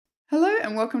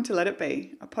and welcome to Let It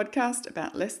Be, a podcast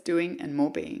about less doing and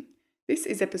more being. This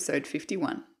is episode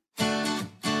 51.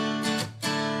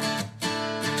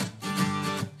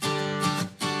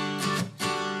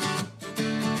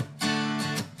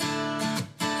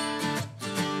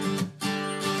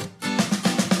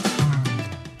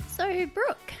 So,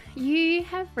 Brooke, you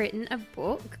have written a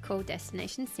book called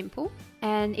Destination Simple,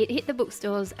 and it hit the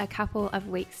bookstores a couple of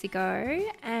weeks ago,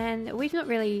 and we've not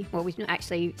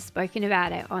actually spoken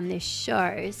about it on this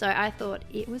show, so I thought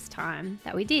it was time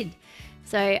that we did.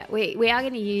 So we are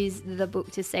going to use the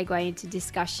book to segue into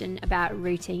discussion about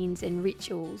routines and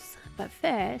rituals. But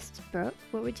first, Brooke,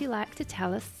 what would you like to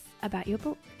tell us about your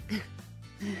book?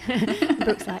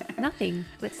 Brooke's like, nothing.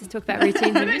 Let's just talk about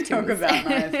routines and rituals. Talk about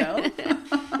myself.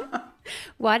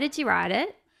 Why did you write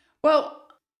it? Well,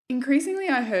 increasingly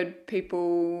I heard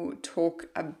people talk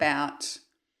about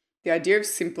the idea of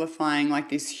simplifying like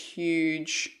this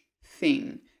huge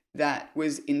thing that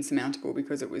was insurmountable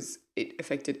because it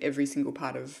affected every single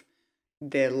part of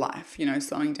their life,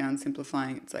 slowing down,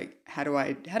 simplifying. It's like, how do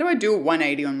I do a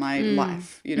 180 on my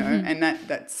life, and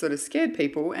that sort of scared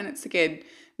people, and it scared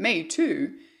me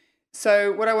too.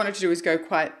 So what I wanted to do is go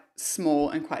quite small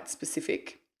and quite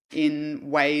specific in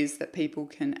ways that people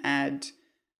can add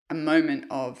a moment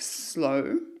of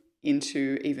slow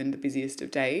into even the busiest of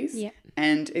days. Yeah.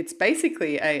 And it's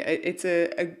basically a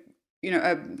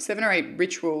 7 or 8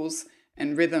 rituals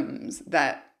and rhythms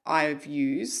that I've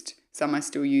used. Some I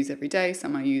still use every day,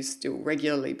 some I use still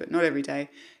regularly, but not every day,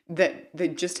 that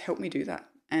just help me do that.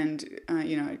 And,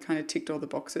 it kind of ticked all the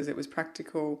boxes. It was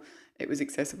practical, it was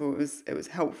accessible, it was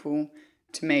helpful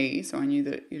to me. So I knew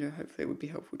that, hopefully it would be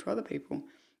helpful to other people.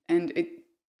 And it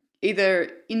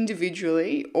either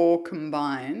individually or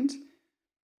combined,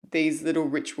 these little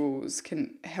rituals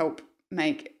can help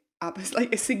make up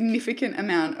like a significant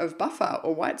amount of buffer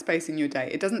or white space in your day.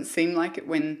 It doesn't seem like it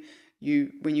when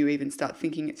you even start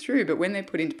thinking it through, but when they're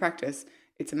put into practice,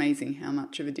 it's amazing how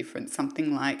much of a difference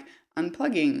something like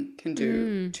unplugging can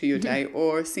do to your day,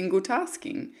 or single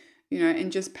tasking,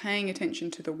 and just paying attention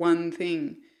to the one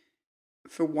thing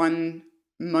for one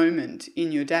moment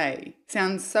in your day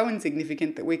sounds so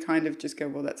insignificant that we kind of just go,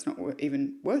 well, that's not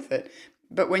even worth it.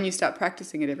 But when you start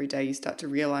practicing it every day, you start to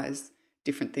realize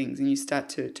different things, and you start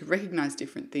to recognize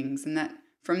different things, and that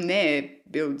from there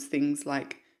builds things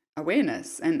like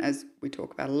awareness. And as we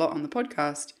talk about a lot on the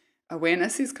podcast,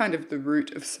 awareness is kind of the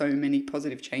root of so many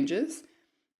positive changes.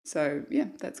 So yeah,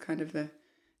 that's kind of the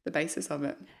basis of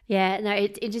it. Yeah, no,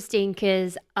 it's interesting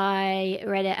because I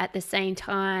read it at the same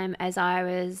time as I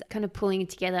was kind of pulling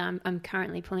together. I'm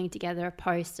currently pulling together a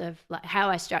post of like how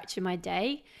I structure my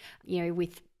day,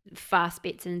 with fast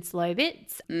bits and slow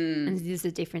bits. And there's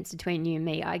a difference between you and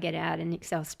me. I get out an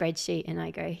Excel spreadsheet and I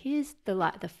go, here's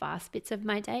the fast bits of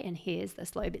my day, and here's the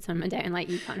slow bits on my day. And like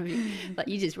you kind of like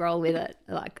you just roll with it.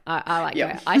 Like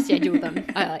I schedule them.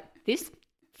 I like this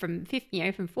from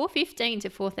 4:15 to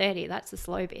 4:30. That's the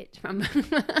slow bit.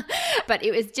 But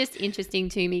it was just interesting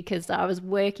to me because I was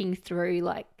working through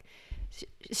like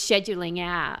scheduling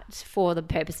out for the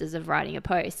purposes of writing a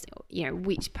post,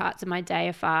 which parts of my day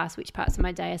are fast, which parts of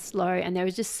my day are slow. And there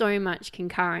was just so much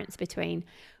concurrence between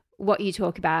what you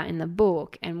talk about in the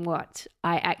book and what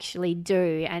I actually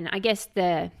do. And I guess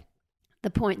the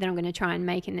point that I'm going to try and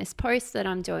make in this post that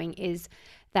I'm doing is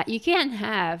that you can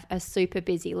have a super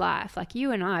busy life. Like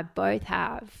you and I both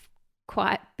have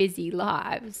quite busy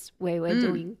lives where we're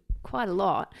doing quite a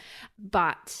lot,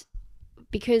 but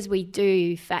because we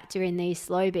do factor in these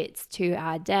slow bits to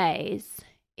our days,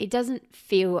 it doesn't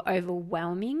feel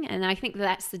overwhelming. And I think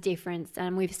that's the difference.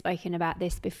 And we've spoken about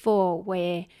this before,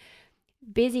 where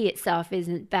busy itself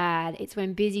isn't bad. It's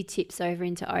when busy tips over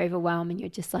into overwhelm and you're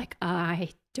just like, I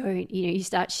don't, you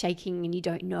start shaking and you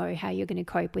don't know how you're going to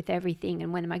cope with everything.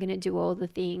 And when am I going to do all the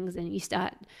things? And you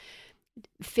start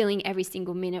filling every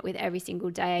single minute with every single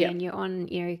day. And you're on,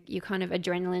 you're kind of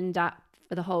adrenaline up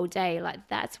for the whole day. Like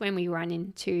that's when we run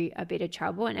into a bit of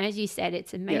trouble. And as you said,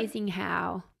 it's amazing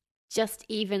how just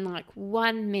even like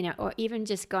 1 minute, or even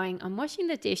just going, I'm washing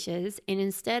the dishes, and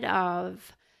instead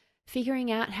of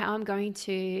figuring out how I'm going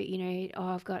to,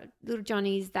 I've got little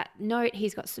Johnny's that note,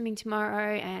 he's got swimming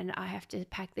tomorrow and I have to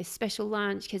pack this special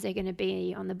lunch because they're going to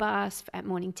be on the bus at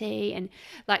morning tea. And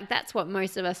like that's what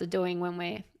most of us are doing when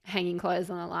we're hanging clothes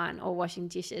on the line or washing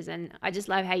dishes. And I just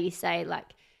love how you say, like,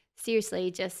 seriously,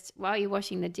 just while you're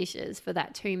washing the dishes for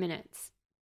that 2 minutes,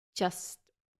 just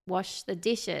wash the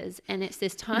dishes. And it's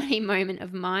this tiny moment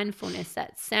of mindfulness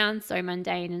that sounds so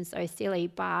mundane and so silly,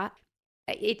 but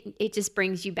it just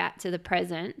brings you back to the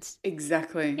present.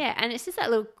 Exactly. Yeah, and it's just that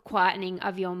little quietening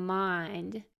of your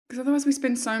mind. Because otherwise we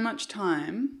spend so much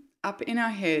time up in our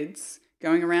heads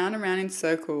going around and around in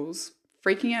circles,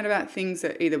 freaking out about things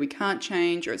that either we can't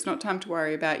change or it's not time to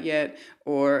worry about yet,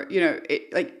 or,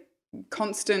 like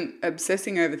constant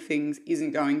obsessing over things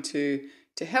isn't going to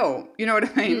help. You know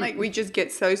what I mean? Like we just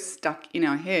get so stuck in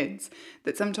our heads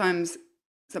that sometimes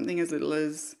something as little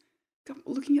as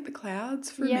looking at the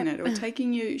clouds for a minute, or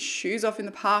taking your shoes off in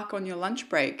the park on your lunch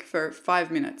break for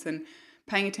 5 minutes and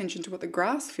paying attention to what the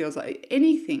grass feels like,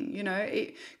 anything,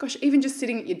 even just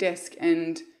sitting at your desk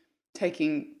and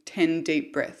taking 10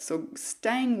 deep breaths, or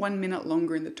staying 1 minute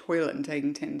longer in the toilet and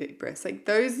taking 10 deep breaths. Like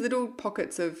those little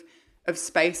pockets of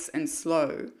space and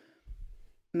slow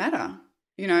matter,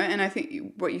 and I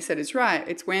think what you said is right.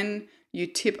 It's when you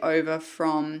tip over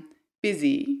from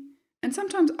busy, and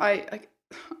sometimes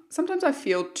I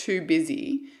feel too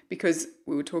busy, because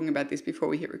we were talking about this before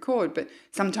we hit record, but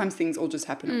sometimes things all just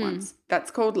happen at once.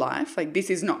 That's called life. Like this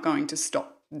is not going to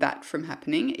stop that from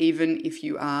happening, even if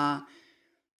you are,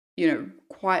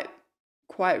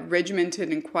 quite regimented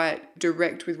and quite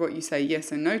direct with what you say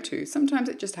yes and no to. Sometimes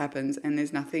it just happens and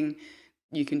there's nothing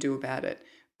you can do about it.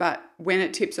 But when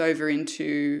it tips over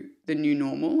into the new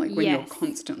normal, like when you're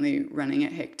constantly running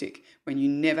at hectic, when you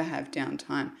never have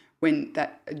downtime, when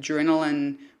that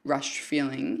adrenaline rush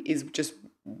feeling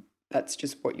that's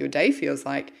just what your day feels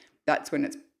like, that's when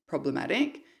it's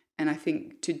problematic. And I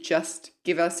think to just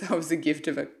give ourselves a gift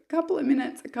of a couple of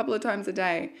minutes, a couple of times a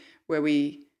day, where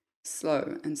we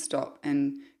slow and stop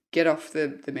and get off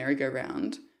the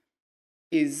merry-go-round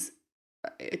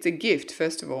it's a gift,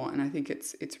 first of all, and I think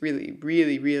it's really,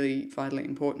 really, really vitally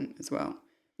important as well.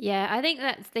 Yeah, I think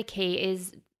that's the key,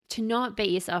 is to not beat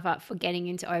yourself up for getting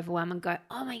into overwhelm and go,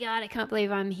 oh my God, I can't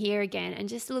believe I'm here again. And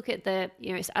just look at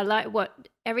I like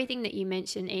everything that you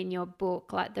mentioned in your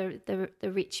book, like the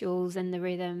rituals and the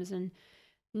rhythms, and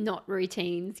not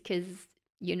routines, because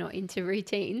you're not into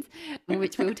routines,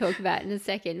 which we'll talk about in a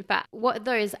second. But what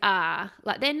those are,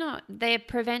 like they're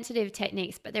preventative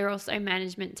techniques, but they're also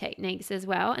management techniques as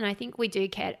well. And I think we do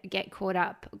get caught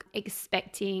up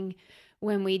expecting,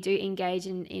 when we do engage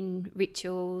in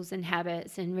rituals and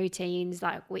habits and routines,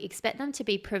 like we expect them to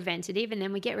be preventative, and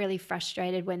then we get really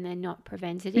frustrated when they're not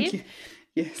preventative.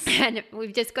 Yes. And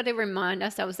we've just got to remind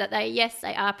ourselves that they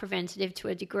are preventative to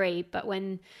a degree, but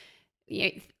when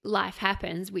life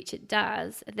happens, which it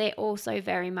does, they're also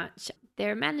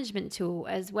they're a management tool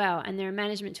as well. And they're a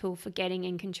management tool for getting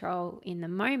in control in the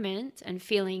moment and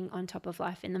feeling on top of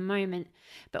life in the moment,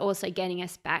 but also getting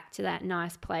us back to that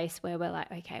nice place where we're like,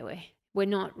 okay, we're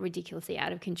not ridiculously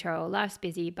out of control. Life's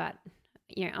busy, but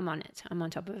I'm on it. I'm on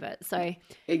top of it. So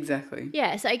exactly.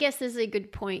 Yeah. So I guess this is a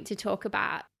good point to talk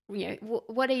about,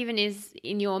 what even is,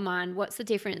 in your mind, what's the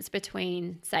difference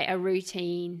between, say, a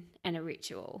routine and a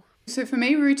ritual? So for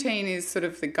me, routine is sort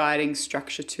of the guiding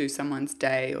structure to someone's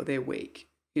day or their week,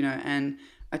 and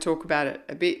I talk about it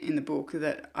a bit in the book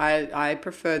that I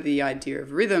prefer the idea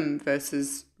of rhythm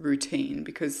versus routine,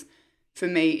 because for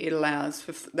me it allows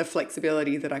for the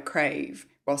flexibility that I crave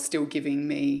while still giving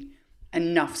me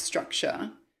enough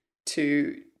structure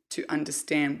to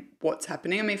understand what's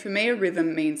happening. I mean, for me, a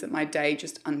rhythm means that my day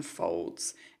just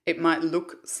unfolds. It might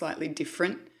look slightly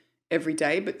different every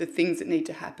day, but the things that need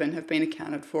to happen have been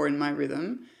accounted for in my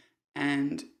rhythm,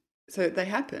 and so they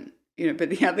happen. But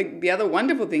the other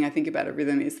wonderful thing I think about a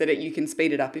rhythm is that you can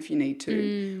speed it up if you need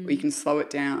to, or you can slow it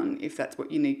down if that's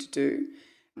what you need to do.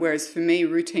 Whereas for me,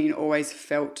 routine always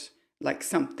felt like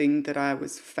something that I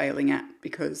was failing at,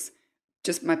 because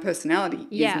just my personality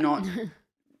is not.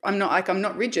 I'm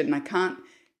not rigid, and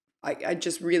I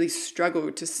just really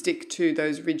struggle to stick to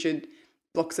those rigid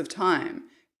blocks of time,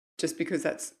 just because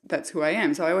that's who I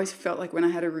am. So I always felt like when I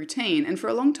had a routine, and for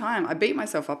a long time I beat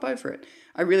myself up over it.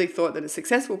 I really thought that a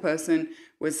successful person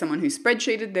was someone who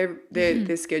spreadsheeted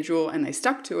their schedule and they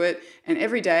stuck to it, and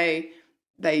every day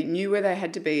they knew where they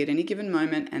had to be at any given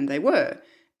moment, and they were.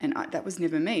 And that was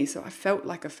never me, so I felt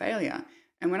like a failure.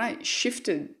 And when I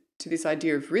shifted to this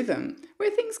idea of rhythm,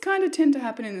 where things kind of tend to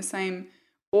happen in the same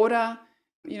order,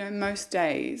 most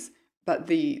days, but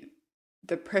the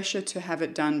pressure to have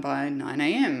it done by 9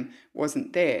 a.m.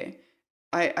 wasn't there.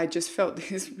 I just felt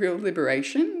this real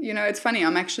liberation. It's funny,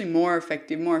 I'm actually more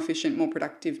effective, more efficient, more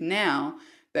productive now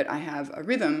that I have a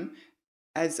rhythm,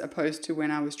 as opposed to when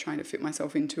I was trying to fit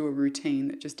myself into a routine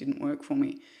that just didn't work for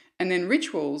me. And then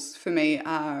rituals for me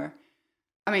are,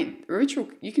 a ritual,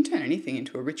 you can turn anything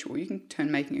into a ritual. You can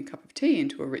turn making a cup of tea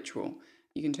into a ritual.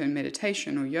 You can turn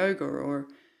meditation or yoga or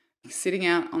sitting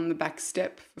out on the back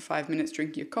step for 5 minutes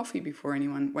drinking your coffee before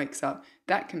anyone wakes up.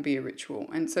 That can be a ritual.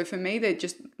 And so for me, they're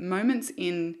just moments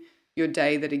in your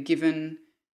day that are given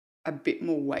a bit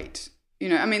more weight.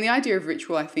 The idea of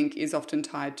ritual, I think, is often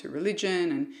tied to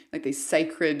religion and like these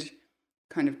sacred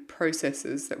kind of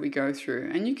processes that we go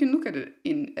through. And you can look at it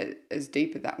in as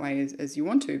deep at that way as you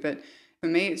want to. But for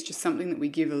me, it's just something that we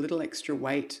give a little extra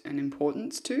weight and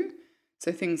importance to.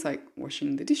 So things like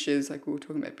washing the dishes, like we were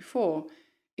talking about before,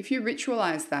 if you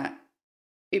ritualize that,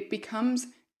 it becomes,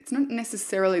 it's not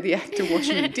necessarily the act of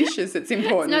washing the dishes that's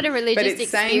important. It's not a religious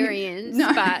experience,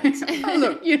 but oh,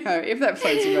 look, if that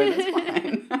floats your boat, that's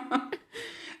fine.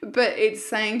 But it's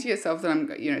saying to yourself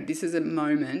that this is a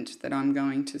moment that I'm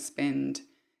going to spend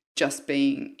just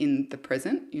being in the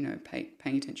present,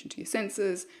 paying attention to your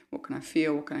senses. What can I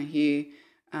feel? What can I hear?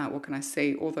 What can I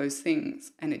see? All those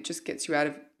things. And it just gets you out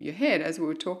of your head, as we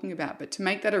were talking about. But to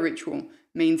make that a ritual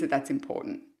means that that's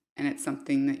important. And it's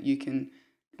something that you can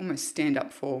almost stand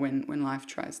up for when life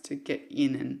tries to get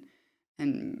in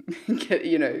and get,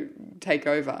 take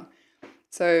over.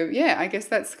 So, yeah, I guess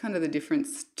that's kind of the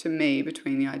difference to me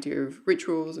between the idea of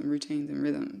rituals and routines and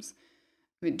rhythms.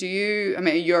 You're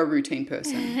a routine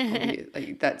person.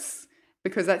 That's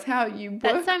because that's how you work.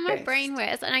 That's how my best. brain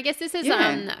works. And I guess this is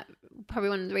probably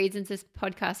one of the reasons this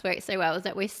podcast works so well, is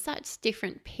that we're such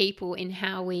different people in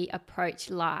how we approach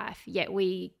life, yet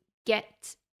we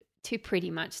get to pretty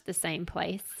much the same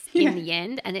place in the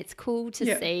end. And it's cool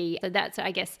to see. So that's,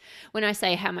 I guess, when I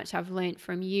say how much I've learned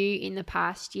from you in the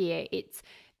past year, it's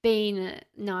been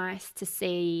nice to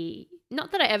see,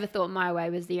 not that I ever thought my way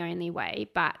was the only way,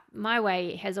 but my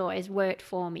way has always worked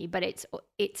for me. But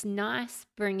it's nice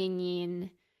bringing in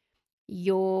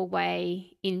your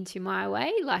way into my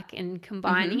way, and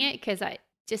combining it, because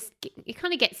it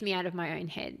kind of gets me out of my own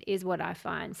head is what I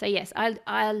find. So yes,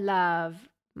 I love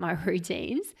my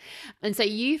routines. And so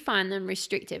you find them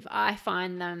restrictive. I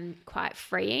find them quite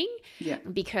freeing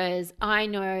because I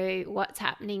know what's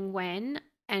happening when.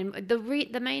 And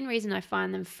the main reason I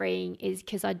find them freeing is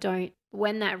because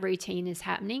when that routine is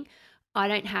happening, I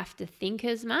don't have to think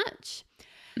as much.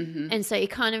 Mm-hmm. And so it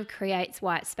kind of creates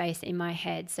white space in my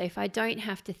head. So if I don't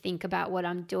have to think about what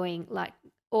I'm doing, like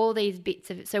all these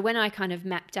bits of it. So when I kind of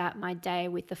mapped out my day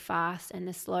with the fast and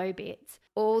the slow bits,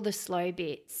 all the slow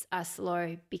bits are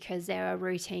slow because there are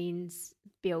routines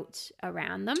built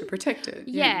around them. To protect it.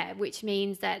 Yeah, which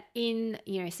means that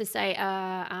so say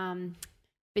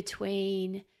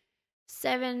between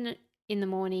 7 in the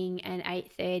morning and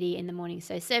 8:30 in the morning.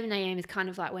 So 7 a.m. is kind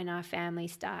of like when our family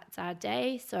starts our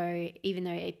day. So even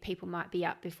though people might be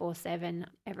up before 7,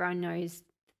 everyone knows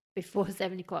before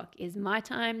 7 o'clock is my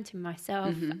time to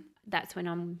myself. Mm-hmm. That's when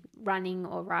I'm running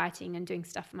or writing and doing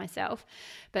stuff for myself.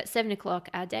 But 7 o'clock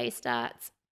our day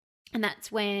starts. And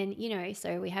that's when,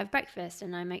 so we have breakfast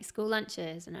and I make school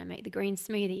lunches and I make the green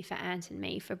smoothie for Ant and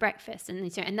me for breakfast.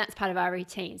 And that's part of our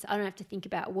routine. So I don't have to think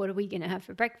about what are we going to have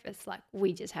for breakfast. Like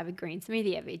we just have a green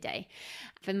smoothie every day.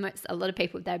 For a lot of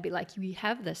people, they'd be like, you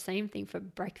have the same thing for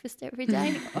breakfast every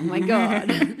day? Oh my God,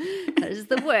 that is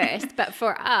the worst. But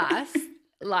for us,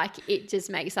 it just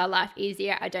makes our life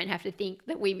easier. I don't have to think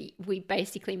that we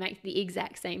basically make the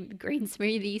exact same green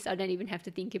smoothie, so I don't even have to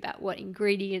think about what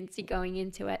ingredients are going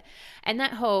into it. And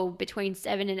that whole between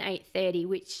 7 and 8:30,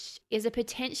 which is a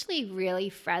potentially really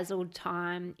frazzled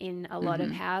time in a lot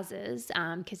of houses,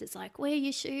 because it's like, where are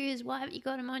your shoes? Why haven't you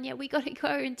got them on yet? We got to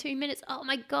go in 2 minutes. Oh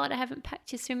my God, I haven't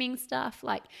packed your swimming stuff.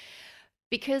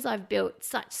 Because I've built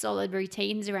such solid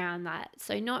routines around that.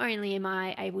 So not only am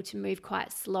I able to move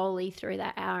quite slowly through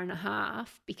that hour and a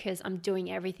half because I'm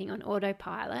doing everything on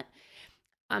autopilot,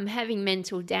 I'm having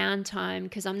mental downtime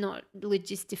because I'm not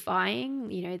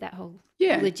logistifying, that whole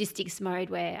logistics mode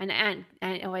where, and Ant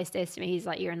always says to me, he's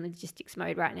like, you're in logistics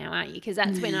mode right now, aren't you? Because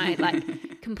that's when I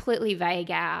completely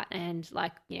vague out and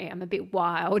I'm a bit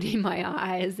wild in my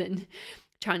eyes and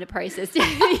trying to process this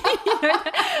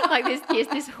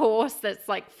horse that's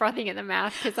frothing at the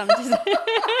mouth because I'm just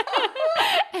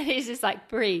and he's just like,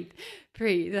 breathe,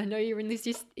 I know you're in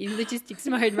logistics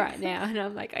mode right now. And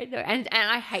I'm like, I know, and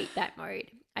I hate that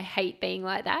mode. I hate being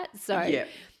like that. So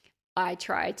I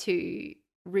try to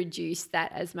reduce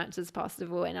that as much as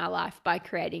possible in our life by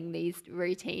creating these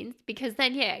routines, because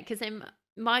then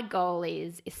my goal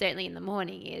is certainly in the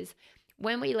morning is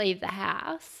when we leave the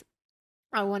house,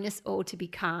 I want us all to be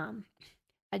calm.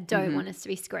 I don't want us to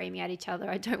be screaming at each other.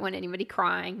 I don't want anybody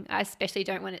crying. I especially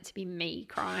don't want it to be me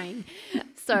crying.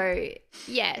 So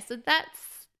that's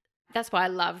why I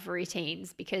love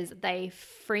routines, because they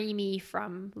free me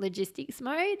from logistics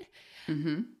mode.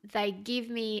 Mm-hmm. They give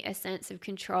me a sense of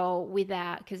control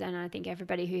and I think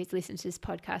everybody who's listened to this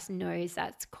podcast knows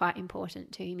that's quite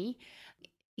important to me.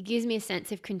 it gives me a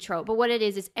sense of control. But what it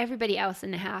is everybody else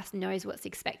in the house knows what's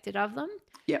expected of them.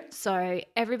 Yep. So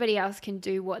everybody else can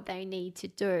do what they need to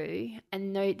do,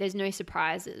 and there's no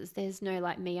surprises. There's no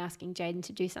like me asking Jaden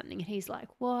to do something and he's like,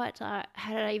 what? How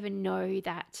did I even know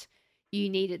that you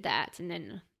needed that? And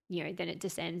then, then it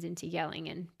descends into yelling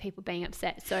and people being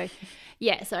upset. So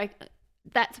yeah,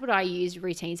 that's what I use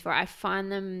routines for. I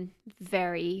find them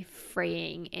very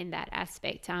freeing in that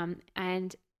aspect.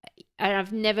 And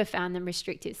I've never found them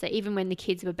restrictive. So even when the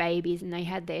kids were babies and they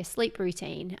had their sleep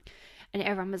routine, and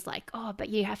everyone was like, oh, but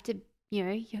you have to,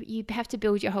 you have to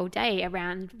build your whole day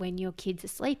around when your kids are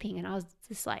sleeping. And I was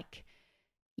just like,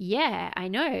 yeah, I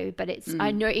know, but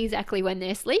I know exactly when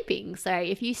they're sleeping. So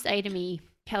if you say to me,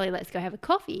 Kelly, let's go have a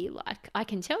coffee, like I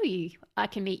can tell you, I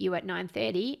can meet you at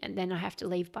 9:30 and then I have to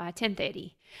leave by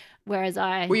 10:30. Whereas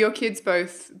Were your kids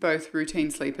both routine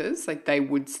sleepers? Like they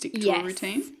would stick to a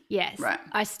routine? Yes. Right.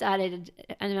 I started,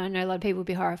 and I know a lot of people would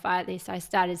be horrified at this, I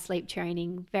started sleep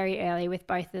training very early with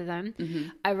both of them. Mm-hmm.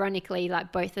 Ironically,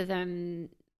 like both of them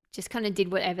just kind of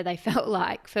did whatever they felt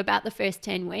like for about the first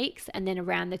 10 weeks. And then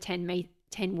around the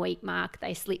 10-week mark,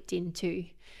 they slipped into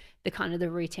the kind of the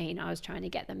routine I was trying to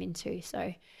get them into.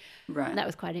 So right. That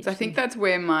was quite interesting. So I think that's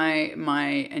where my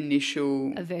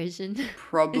initial aversion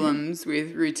problems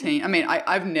with routine. I mean,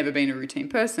 I've never been a routine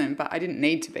person, but I didn't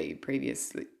need to be previous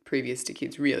to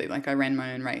kids really. Like I ran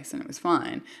my own race and it was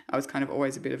fine. I was kind of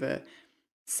always a bit of a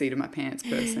seat of my pants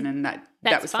person, and that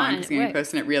was fine because the only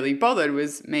person it really bothered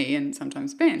was me and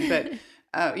sometimes Ben. But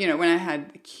when I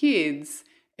had the kids,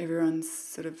 everyone's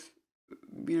sort of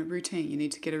routine. You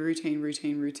need to get a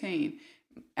routine.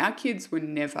 Our kids were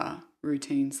never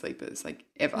routine sleepers, like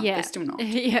ever. Yeah. They're still not.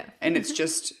 Yeah. And it's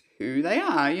just who they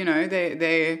are.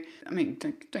 They're I mean,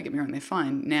 don't get me wrong, they're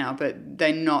fine now, but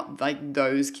they're not like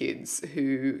those kids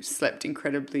who slept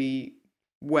incredibly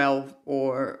well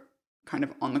or kind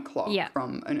of on the clock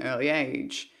from an early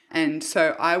age. And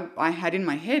so I had in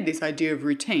my head this idea of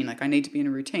routine, like I need to be in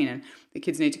a routine, and the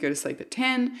kids need to go to sleep at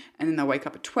 10 and then they'll wake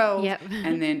up at 12. Yep.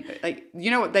 And then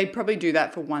what, they'd probably do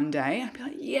that for one day. I'd be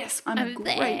like, yes, I'm a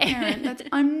great parent.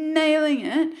 I'm nailing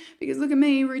it because look at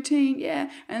me, routine,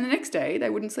 yeah. And the next day they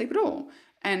wouldn't sleep at all.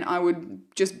 And I would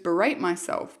just berate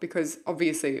myself because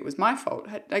obviously it was my fault.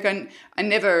 Like I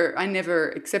never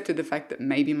accepted the fact that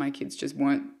maybe my kids just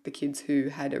weren't the kids who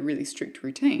had a really strict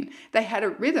routine. They had a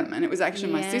rhythm, and it was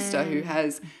actually my sister who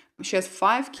has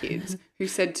 5 kids who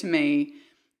said to me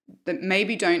that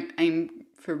maybe don't aim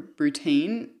for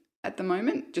routine at the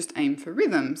moment, just aim for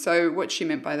rhythm. So what she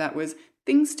meant by that was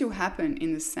things still happen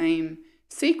in the same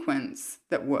sequence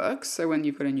that works. So when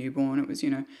you've got a newborn, it was,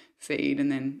 feed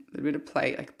and then a little bit of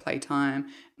play, like playtime,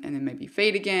 and then maybe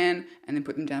feed again and then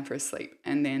put them down for a sleep.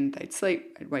 And then they'd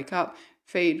sleep, they'd wake up,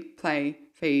 feed, play,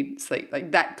 feed, sleep.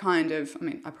 Like that kind of, I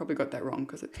mean, I probably got that wrong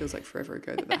because it feels like forever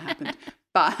ago that happened.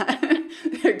 But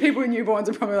people with newborns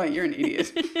are probably like, you're an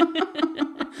idiot.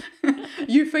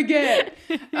 You forget.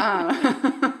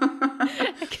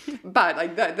 But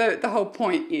like the whole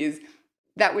point is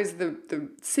that was the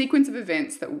sequence of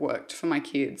events that worked for my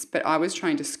kids, but I was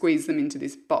trying to squeeze them into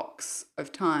this box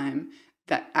of time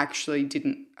that actually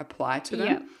didn't apply to them.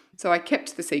 Yep. So I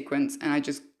kept the sequence and I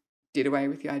just did away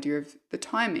with the idea of the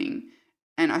timing.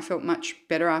 And I felt much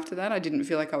better after that. I didn't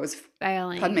feel like I was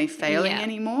failing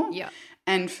anymore. Yeah.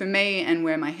 And for me and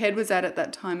where my head was at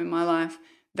that time in my life,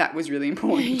 that was really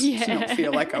important to not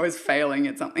feel like I was failing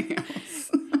at something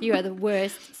else. You are the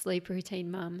worst sleep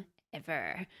routine mum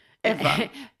ever. Ever.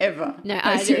 No,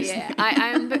 I do.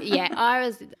 Yeah, I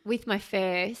was with my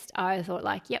first. I thought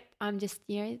like, yep, I'm just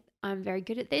I'm very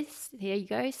good at this. Here you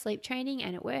go, sleep training,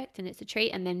 and it worked, and it's a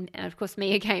treat. And then of course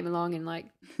Mia came along and like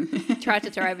tried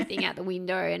to throw everything out the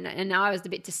window, and I was a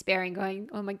bit despairing, going,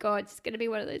 oh my god, it's going to be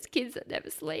one of those kids that never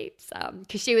sleeps,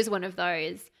 because she was one of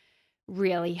those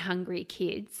really hungry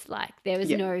kids. Like there was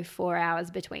no 4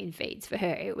 hours between feeds for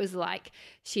her. It was like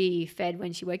she fed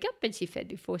when she woke up and she fed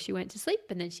before she went to sleep,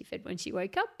 and then she fed when she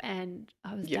woke up, and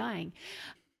I was dying.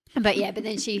 But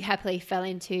then she happily fell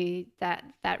into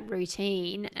that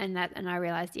routine, and I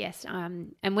realized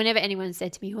and whenever anyone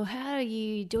said to me, well, how are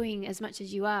you doing as much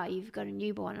as you are? You've got a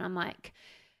newborn. And I'm like,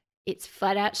 it's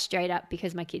flat out straight up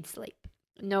because my kids sleep.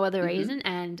 No other reason,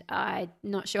 and I'm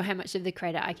not sure how much of the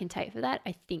credit I can take for that.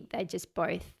 I think they just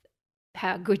both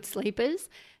are good sleepers.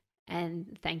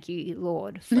 And thank you,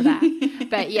 Lord, for that.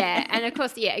 But yeah, and of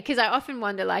course, yeah, because I often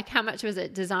wonder like how much was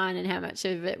it design and how much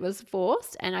of it was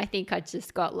forced. And I think I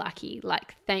just got lucky.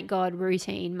 Like, thank God,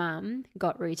 routine mum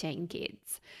got routine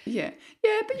kids. Yeah.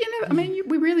 Yeah, but I mean,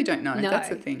 we really don't know. No. That's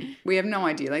the thing. We have no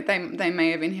idea. Like, they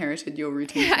may have inherited your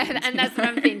routine. And that's what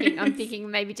I'm thinking. I'm thinking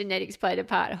maybe genetics played a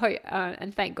part.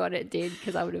 And thank God it did,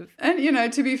 because I would have.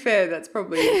 And, to be fair, that's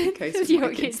probably the case with your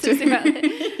my kids kids too. as well.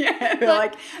 Yeah, they're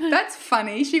like, that's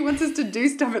funny. She wants us to do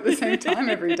stuff at the same time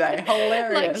every day.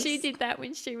 Hilarious. Like she did that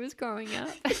when she was growing up.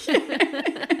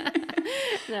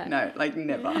 No, like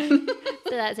never. So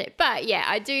that's it. But yeah,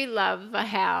 I do love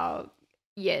how,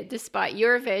 despite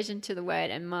your aversion to the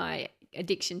word and my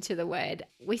addiction to the word,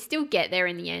 we still get there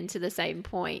in the end to the same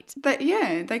point.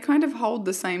 They kind of hold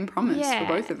the same promise for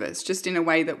both of us, just in a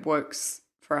way that works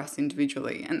for us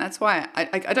individually. And that's why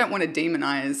I don't want to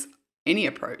demonize any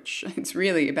approach. It's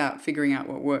really about figuring out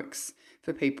what works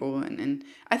for people. And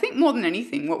I think more than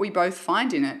anything, what we both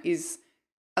find in it is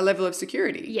a level of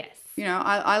security. Yes.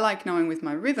 I like knowing with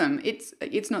my rhythm, it's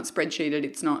not spreadsheeted,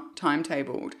 it's not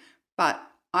timetabled, but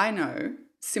I know,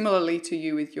 similarly to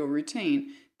you with your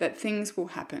routine, that things will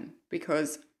happen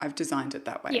because I've designed it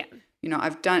that way. Yeah.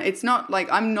 I've done, it's not like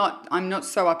I'm not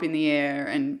so up in the air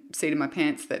and seat in my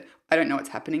pants that I don't know what's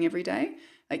happening every day.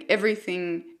 Like,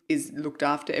 everything is looked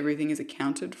after, everything is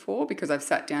accounted for, because I've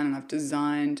sat down and I've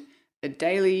designed a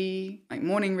daily, like,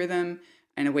 morning rhythm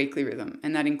and a weekly rhythm.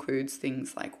 And that includes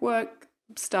things like work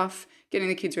stuff, getting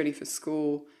the kids ready for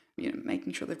school,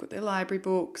 making sure they've got their library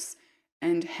books,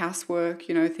 and housework.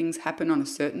 Things happen on a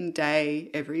certain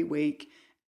day every week,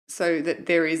 so that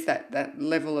there is that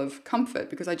level of comfort,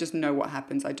 because I just know what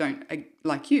happens.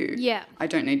 Like you. Yeah. I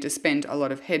don't need to spend a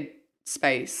lot of head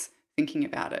space thinking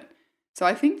about it. So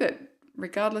I think that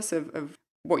regardless of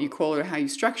what you call it or how you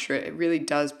structure it, it really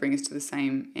does bring us to the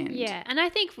same end. Yeah, and I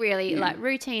think really like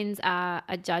routines are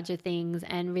a judge of things,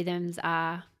 and rhythms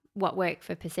are what work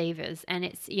for perceivers. And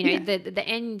it's, the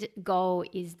end goal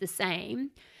is the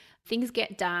same. Things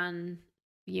get done,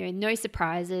 no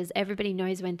surprises. Everybody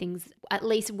knows when things, at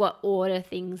least what order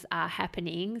things are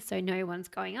happening. So no one's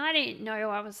going, I didn't know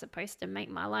I was supposed to make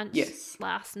my lunch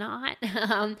last night.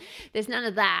 There's none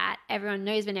of that. Everyone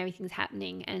knows when everything's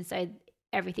happening. And so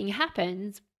everything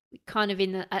happens kind of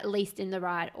at least in the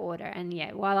right order. And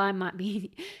while I might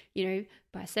be,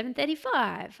 by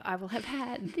 7:35 I will have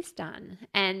had this done.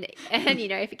 And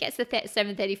if it gets to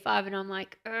 7:35 and I'm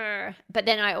like, but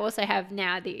then I also have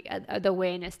now the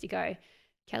awareness to go,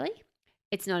 Kelly,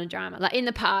 it's not a drama. Like, in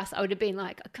the past I would have been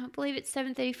like, I can't believe it's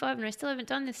 7:35 and I still haven't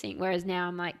done this thing. Whereas now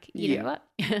I'm like, you know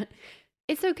what?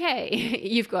 It's okay.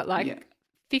 You've got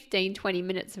 15, 20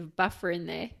 minutes of buffer in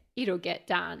there. It'll get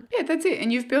done. Yeah, that's it.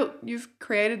 And you've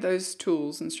created those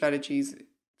tools and strategies,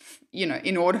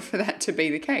 in order for that to be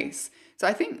the case. So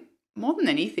I think more than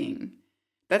anything,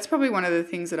 that's probably one of the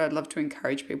things that I'd love to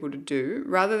encourage people to do,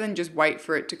 rather than just wait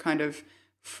for it to kind of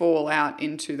fall out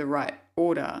into the right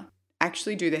order.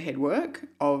 Actually do the head work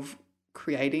of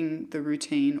creating the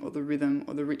routine or the rhythm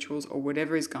or the rituals or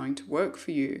whatever is going to work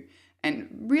for you, and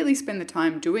really spend the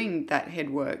time doing that head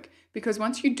work. Because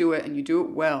once you do it and you do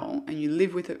it well and you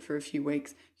live with it for a few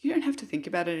weeks, you don't have to think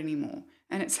about it anymore.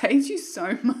 And it saves you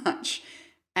so much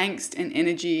angst and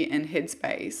energy and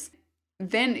headspace.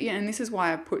 Then, and this is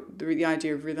why I put the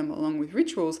idea of rhythm along with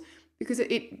rituals, because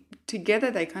together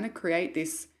they kind of create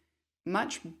this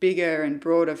much bigger and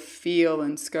broader feel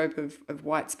and scope of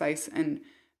white space and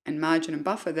margin and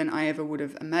buffer than I ever would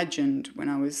have imagined when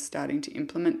I was starting to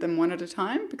implement them one at a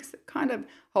time, because they kind of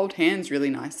hold hands really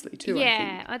nicely too, I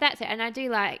think. Oh, that's it. And I do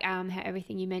like how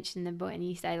everything you mentioned in the book, and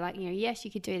you say like, yes,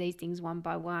 you could do these things one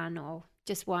by one or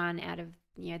just one out of,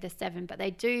 the 7, but they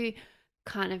do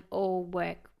kind of all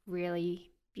work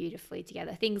really beautifully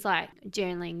together. Things like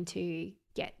journaling to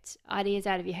get ideas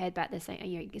out of your head, but the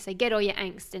same, so get all your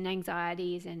angst and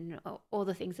anxieties and all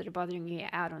the things that are bothering you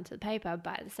out onto the paper,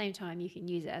 but at the same time you can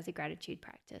use it as a gratitude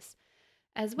practice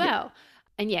as well.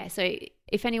 And so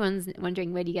if anyone's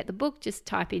wondering where do you get the book, just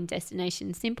type in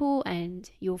Destination Simple and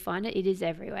you'll find it. It is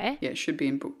everywhere. Yeah, it should be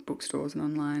in bookstores and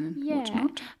online and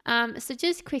whatnot. So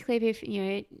just quickly,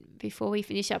 before we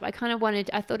finish up, I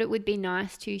thought it would be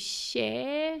nice to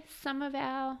share some of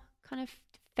our kind of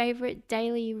favorite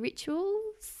daily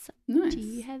rituals. Nice. Do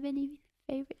you have any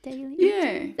favorite daily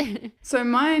rituals? So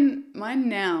mine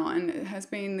now, and it has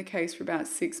been the case for about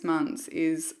 6 months,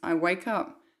 is I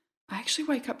actually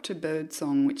wake up to bird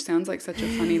song, which sounds like such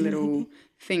a funny little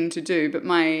thing to do, but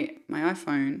my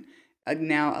iPhone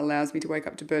now allows me to wake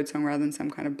up to birdsong rather than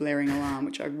some kind of blaring alarm,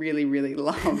 which I really, really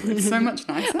love. It's so much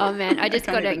nicer. Oh man, I just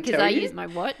got it because I you. use my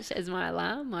watch as my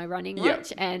alarm, my running Yep.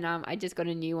 watch, and I just got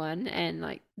a new one, and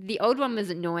like the old one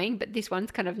was annoying, but this one's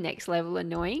kind of next level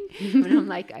annoying. And I'm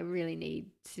like, I really need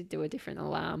to do a different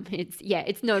alarm.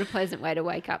 It's not a pleasant way to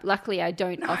wake up. Luckily, I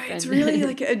don't often. It's really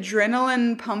like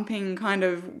adrenaline pumping kind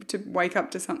of to wake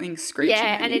up to something screeching.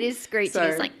 Yeah, and it is screeching. So,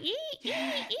 it's like, ee, ee,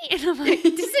 ee. And I'm like,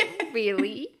 does it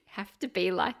really have to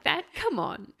be like that? Come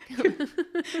on.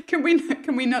 Can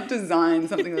we not design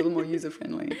something a little more user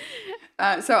friendly?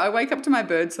 So I wake up to my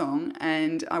birdsong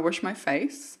and I wash my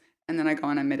face, and then I go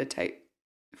and I meditate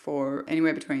for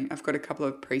anywhere between. I've got a couple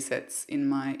of presets in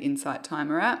my Insight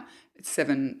timer app. It's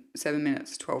 7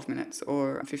 minutes, 12 minutes,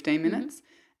 or 15 minutes,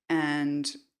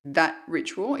 and that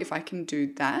ritual, if I can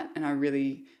do that, and I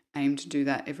really aim to do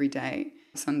that every day,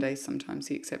 Sunday's sometimes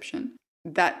the exception,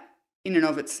 that in and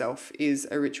of itself is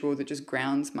a ritual that just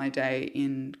grounds my day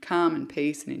in calm and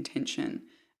peace and intention.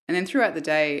 And then throughout the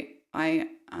day, I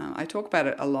talk about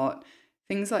it a lot.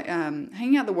 Things like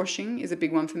hanging out the washing is a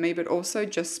big one for me, but also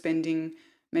just spending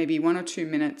maybe 1 or 2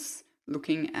 minutes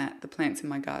looking at the plants in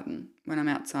my garden when I'm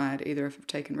outside, either if I've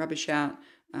taken rubbish out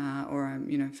or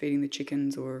I'm, feeding the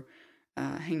chickens or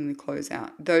hanging the clothes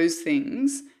out. Those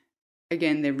things,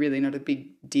 again, they're really not a big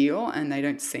deal and they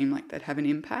don't seem like they'd have an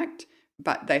impact,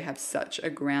 but they have such a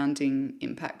grounding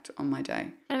impact on my day.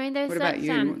 I mean, there's what about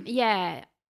you?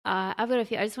 I've got a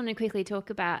few. I just want to quickly talk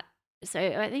about. So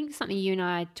I think something you and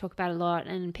I talk about a lot,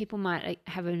 and people might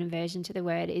have an aversion to the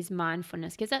word, is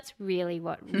mindfulness, because that's really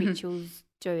what rituals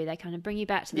do. They kind of bring you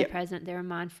back to the present. They're a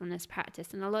mindfulness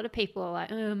practice, and a lot of people are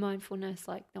like, "Oh, mindfulness,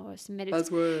 like it's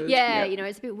meditation." Buzzword. Yeah,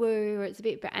 it's a bit woo, or it's a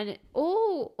bit, and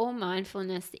all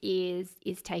mindfulness is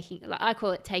taking, like I call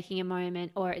it taking a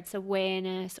moment, or it's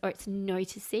awareness, or it's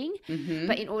noticing. Mm-hmm.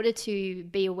 But in order to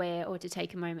be aware, or to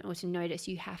take a moment, or to notice,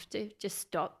 you have to just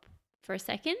stop for a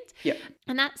second. Yep.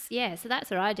 And so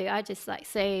that's what I do. I just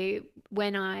so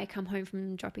when I come home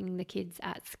from dropping the kids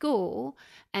at school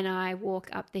and I walk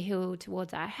up the hill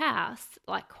towards our house,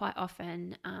 like quite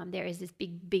often there is this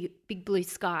big blue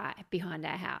sky behind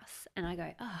our house, and I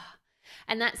go,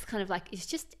 and that's kind of like, it's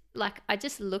just like, I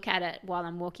just look at it while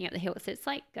I'm walking up the hill. So it's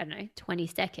like, I don't know, 20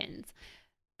 seconds,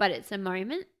 but it's a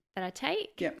moment that I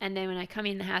take. Yep. And then when I come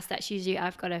in the house, that's usually,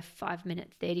 I've got a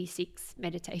 5-minute 36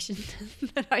 meditation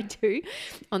that I do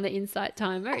on the Insight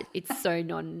timer. It's so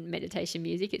non-meditation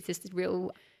music. It's just a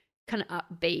real kind of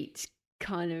upbeat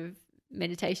kind of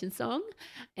meditation song,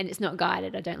 and it's not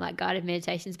guided. I don't like guided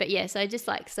meditations, but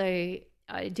so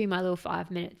I do my little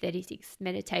 5-minute 36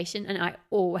 meditation, and I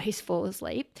always fall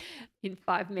asleep in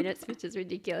 5 minutes, which is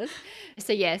ridiculous.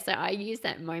 So I use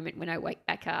that moment when I wake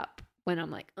back up, when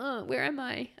I'm like, oh, where am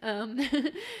I?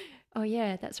 Oh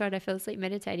yeah, that's right, I fell asleep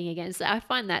meditating again. So I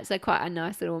find that's quite a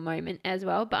nice little moment as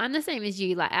well. But I'm the same as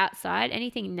you, like outside,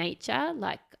 anything nature,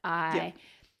 like I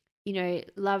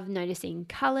love noticing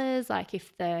colors. Like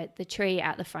if the tree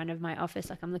out the front of my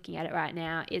office, like I'm looking at it right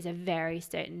now, is a very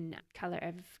certain color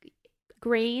of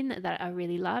green that I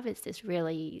really love. It's this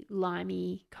really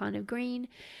limey kind of green.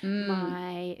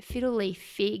 My fiddle leaf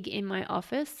fig in my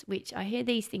office, which I hear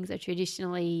these things are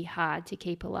traditionally hard to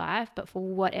keep alive, but for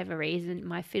whatever reason,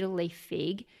 my fiddle leaf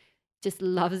fig just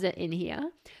loves it in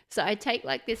here. So I take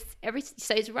like this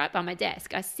so it's right by my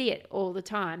desk. I see it all the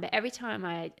time, but every time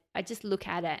I just look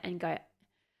at it and go,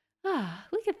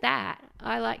 look at that.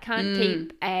 I can't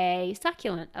keep a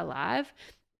succulent alive.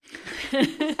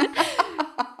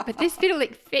 But this fiddle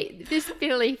leaf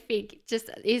fig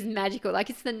just is magical. Like,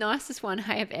 it's the nicest one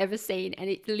I have ever seen, and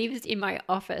it lives in my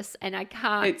office, and I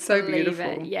can't It's so believe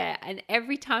beautiful. it. Yeah, and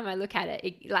every time I look at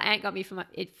it, like Aunt got me for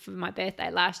my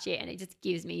birthday last year, and it just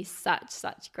gives me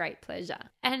such great pleasure.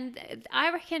 And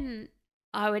I reckon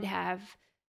I would have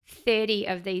 30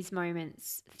 of these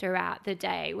moments throughout the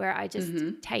day where I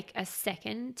just take a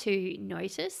second to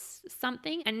notice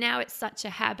something, and now it's such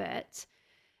a habit.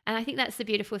 And I think that's the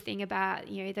beautiful thing about,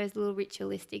 those little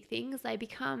ritualistic things. They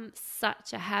become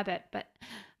such a habit, but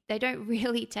they don't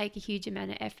really take a huge amount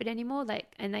of effort anymore.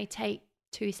 And they take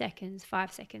 2 seconds,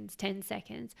 5 seconds, 10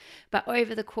 seconds. But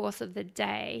over the course of the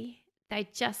day, they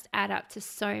just add up to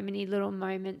so many little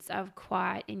moments of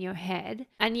quiet in your head.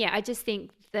 And I just think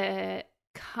the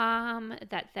calm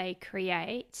that they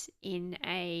create in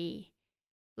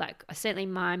certainly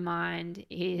my mind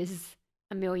is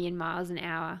a million miles an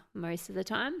hour most of the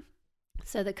time.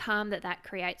 So the calm that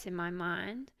creates in my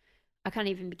mind, I can't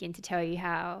even begin to tell you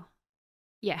how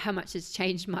much it's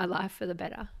changed my life for the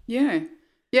better. Yeah,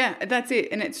 that's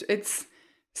it. And it's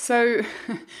So,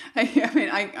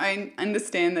 I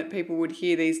understand that people would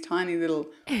hear these tiny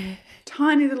little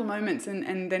moments,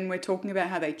 and then we're talking about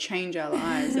how they change our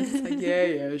lives. And it's like,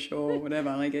 yeah, sure,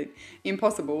 whatever.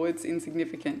 Impossible. It's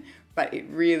insignificant, but it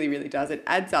really, really does. It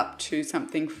adds up to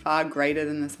something far greater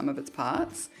than the sum of its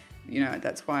parts.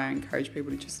 That's why I encourage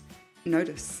people to just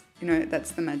notice.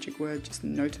 That's the magic word, just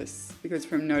notice. Because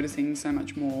from noticing, so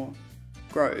much more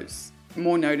grows.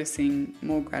 More noticing,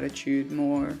 more gratitude,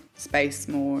 more space,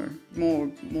 more,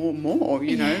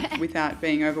 without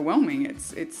being overwhelming.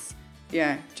 It's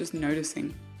just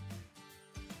noticing.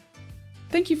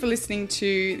 Thank you for listening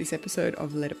to this episode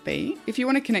of Let It Be. If you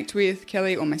want to connect with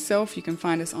Kelly or myself, you can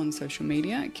find us on social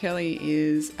media. Kelly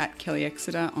is at Kelly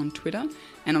Exeter on Twitter,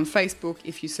 and on Facebook,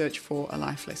 if you search for A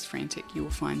Life Less Frantic, you will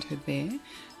find her there.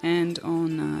 And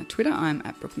on Twitter, I'm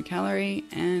at Brooke McCallery,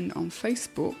 and on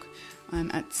Facebook, I'm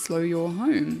at Slow Your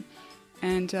Home.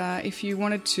 And if you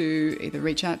wanted to either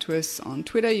reach out to us on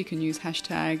Twitter, you can use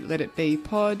hashtag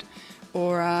LetItBePod,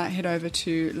 or head over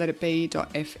to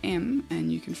letitbe.fm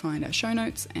and you can find our show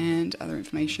notes and other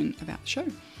information about the show.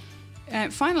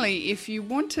 Finally, if you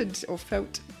wanted or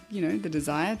felt the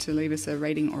desire to leave us a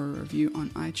rating or a review on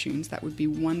iTunes, that would be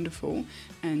wonderful.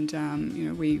 And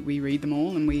we read them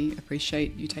all, and we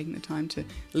appreciate you taking the time to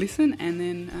listen and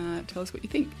then tell us what you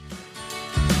think.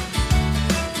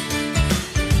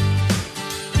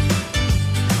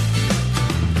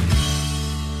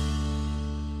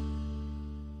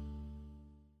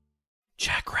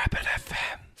 Jackrabbit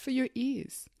FM for your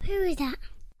ears. Who is that?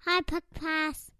 Hi, podcast.